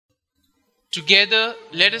Together,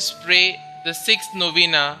 let us pray the sixth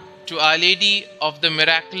novena to Our Lady of the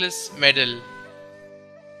Miraculous Medal.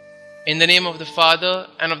 In the name of the Father,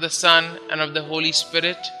 and of the Son, and of the Holy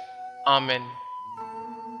Spirit. Amen.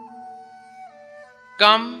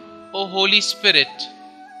 Come, O Holy Spirit,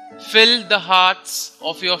 fill the hearts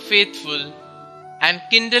of your faithful and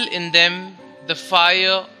kindle in them the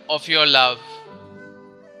fire of your love.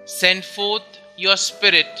 Send forth your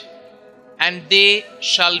Spirit, and they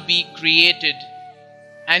shall be created,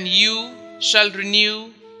 and you shall renew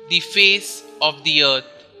the face of the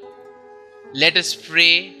earth. Let us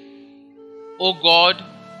pray. O God,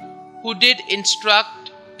 who did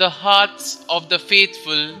instruct the hearts of the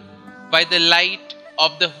faithful by the light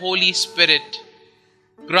of the Holy Spirit,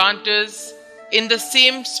 grant us in the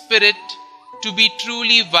same Spirit to be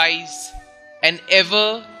truly wise and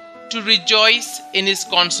ever to rejoice in His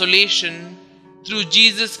consolation through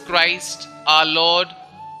Jesus Christ our Lord.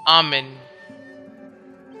 Amen.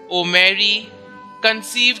 O Mary,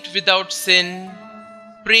 conceived without sin,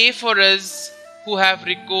 pray for us who have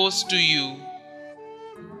recourse to you.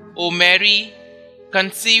 O Mary,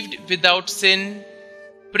 conceived without sin,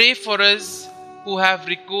 pray for us who have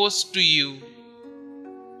recourse to you.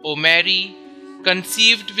 O Mary,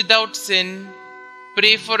 conceived without sin,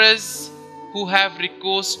 pray for us who have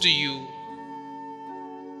recourse to you.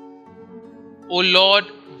 O Lord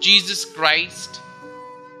Jesus Christ,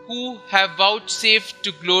 who have vouchsafed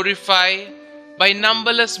to glorify by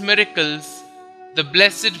numberless miracles the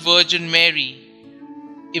Blessed Virgin Mary,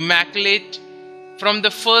 immaculate from the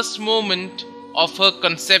first moment of her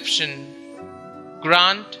conception,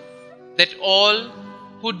 grant that all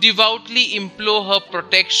who devoutly implore her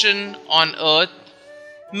protection on earth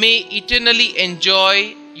may eternally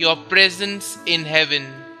enjoy your presence in heaven,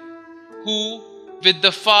 who with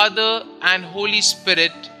the Father and Holy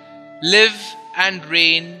Spirit live and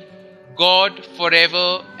reign, God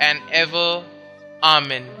forever and ever.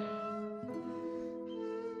 Amen.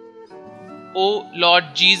 O Lord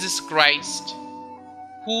Jesus Christ,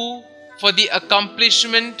 who for the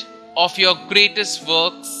accomplishment of your greatest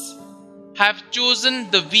works have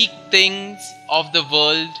chosen the weak things of the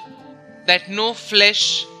world, that no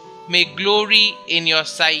flesh may glory in your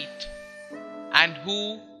sight, and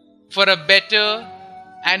who for a better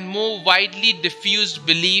and more widely diffused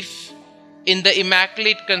belief in the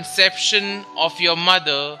Immaculate Conception of your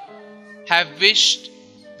Mother, have wished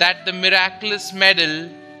that the miraculous medal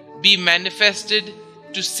be manifested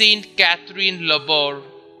to Saint Catherine Labor.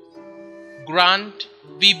 Grant,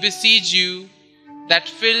 we beseech you, that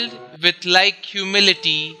filled with like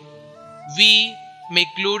humility, we may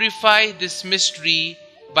glorify this mystery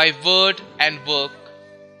by word and work.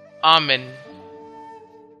 Amen.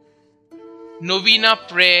 Novena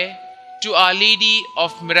Prayer to Our Lady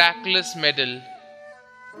of Miraculous Medal.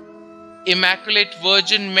 Immaculate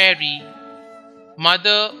Virgin Mary,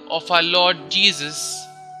 Mother of our Lord Jesus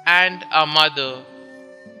and our Mother,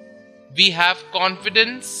 we have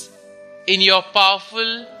confidence in your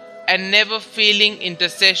powerful and never-failing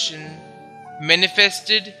intercession,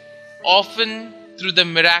 manifested often through the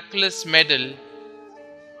miraculous medal.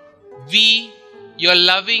 We, your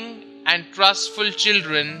loving and trustful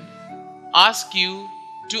children, ask you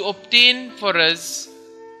to obtain for us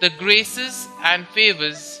the graces and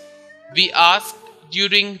favors we ask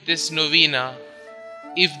during this novena,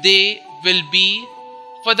 if they will be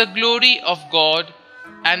for the glory of God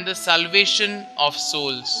and the salvation of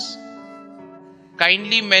souls.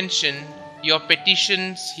 Kindly mention your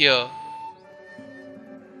petitions here.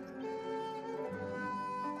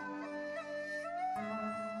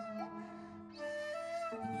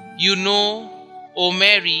 You know, O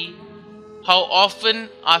Mary, how often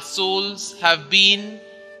our souls have been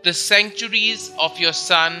the sanctuaries of your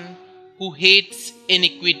Son who hates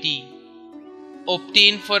iniquity.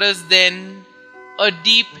 Obtain for us then a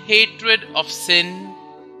deep hatred of sin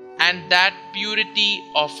and that purity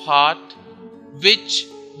of heart which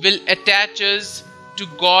will attach us to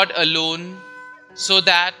God alone, so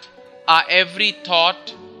that our every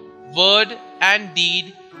thought, word and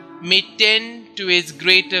deed may tend to His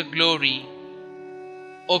greater glory.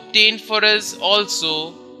 Obtain for us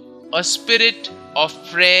also a spirit of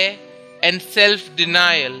prayer and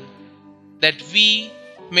self-denial, that we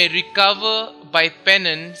may recover by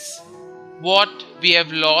penance what we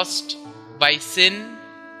have lost by sin,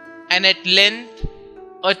 and at length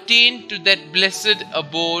attain to that blessed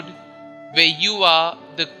abode where you are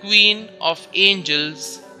the Queen of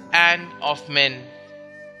angels and of men.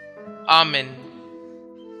 Amen.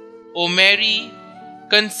 O Mary,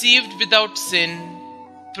 conceived without sin,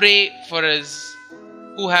 pray for us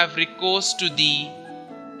who have recourse to Thee,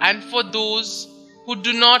 and for those who who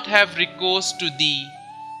do not have recourse to thee,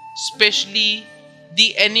 especially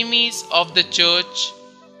the enemies of the church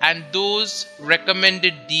and those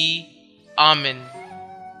recommended thee. Amen.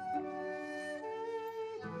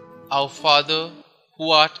 Our Father,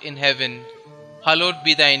 who art in heaven, hallowed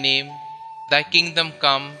be thy name. Thy kingdom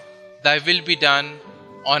come, thy will be done,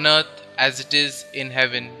 on earth as it is in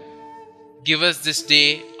heaven. Give us this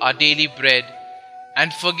day our daily bread,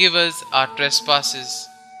 and forgive us our trespasses,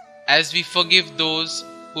 as we forgive those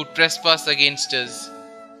who trespass against us.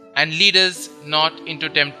 And lead us not into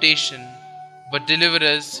temptation, but deliver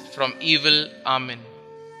us from evil. Amen.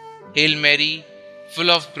 Hail Mary,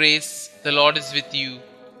 full of grace, the Lord is with you.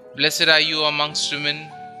 Blessed are you amongst women,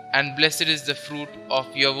 and blessed is the fruit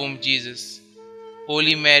of your womb, Jesus.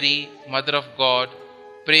 Holy Mary, Mother of God,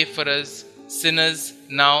 pray for us sinners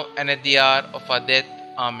now and at the hour of our death.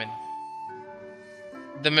 Amen.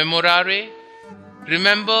 The Memorare.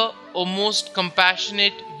 Remember, O most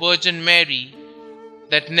compassionate Virgin Mary,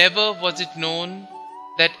 that never was it known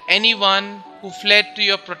that anyone who fled to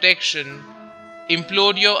your protection,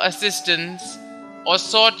 implored your assistance, or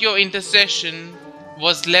sought your intercession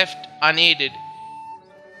was left unaided.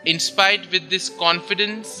 Inspired with this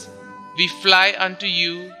confidence, we fly unto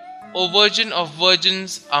you, O Virgin of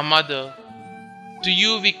Virgins, our Mother. To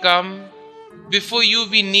you we come, before you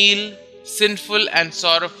we kneel, sinful and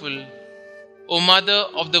sorrowful. O Mother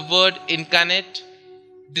of the Word incarnate,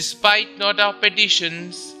 despite not our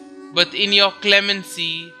petitions, but in your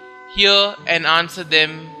clemency, hear and answer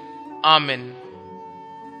them. Amen.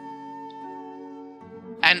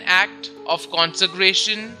 An act of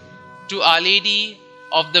consecration to Our Lady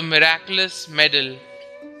of the Miraculous Medal.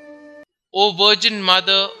 O Virgin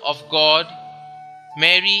Mother of God,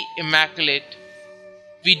 Mary Immaculate,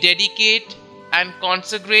 we dedicate and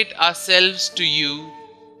consecrate ourselves to you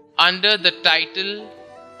under the title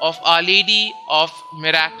of Our Lady of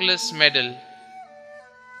Miraculous Medal.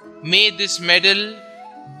 May this medal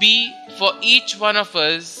be for each one of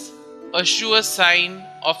us a sure sign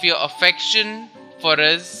of your affection for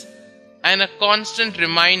us and a constant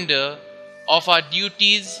reminder of our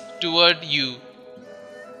duties toward you.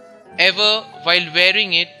 Ever while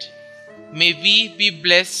wearing it, may we be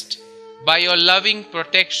blessed by your loving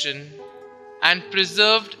protection and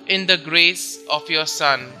preserved in the grace of your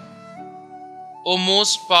Son. O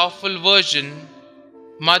most powerful Virgin,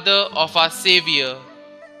 Mother of our Saviour,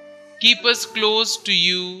 keep us close to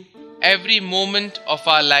you every moment of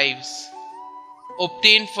our lives.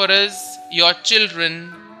 Obtain for us, your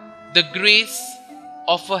children, the grace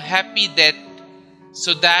of a happy death,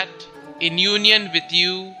 so that, in union with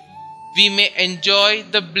you, we may enjoy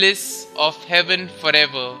the bliss of heaven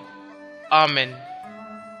forever. Amen.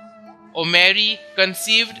 O Mary,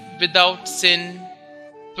 conceived without sin,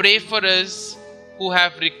 pray for us who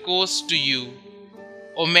have recourse to you.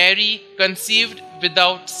 O Mary, conceived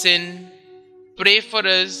without sin, pray for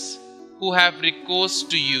us who have recourse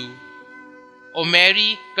to you. O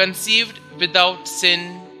Mary, conceived without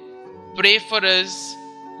sin, pray for us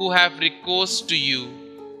who have recourse to you.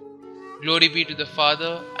 Glory be to the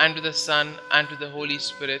Father, and to the Son, and to the Holy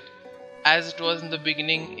Spirit, as it was in the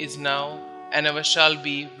beginning, is now, and ever shall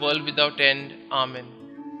be, world without end. Amen.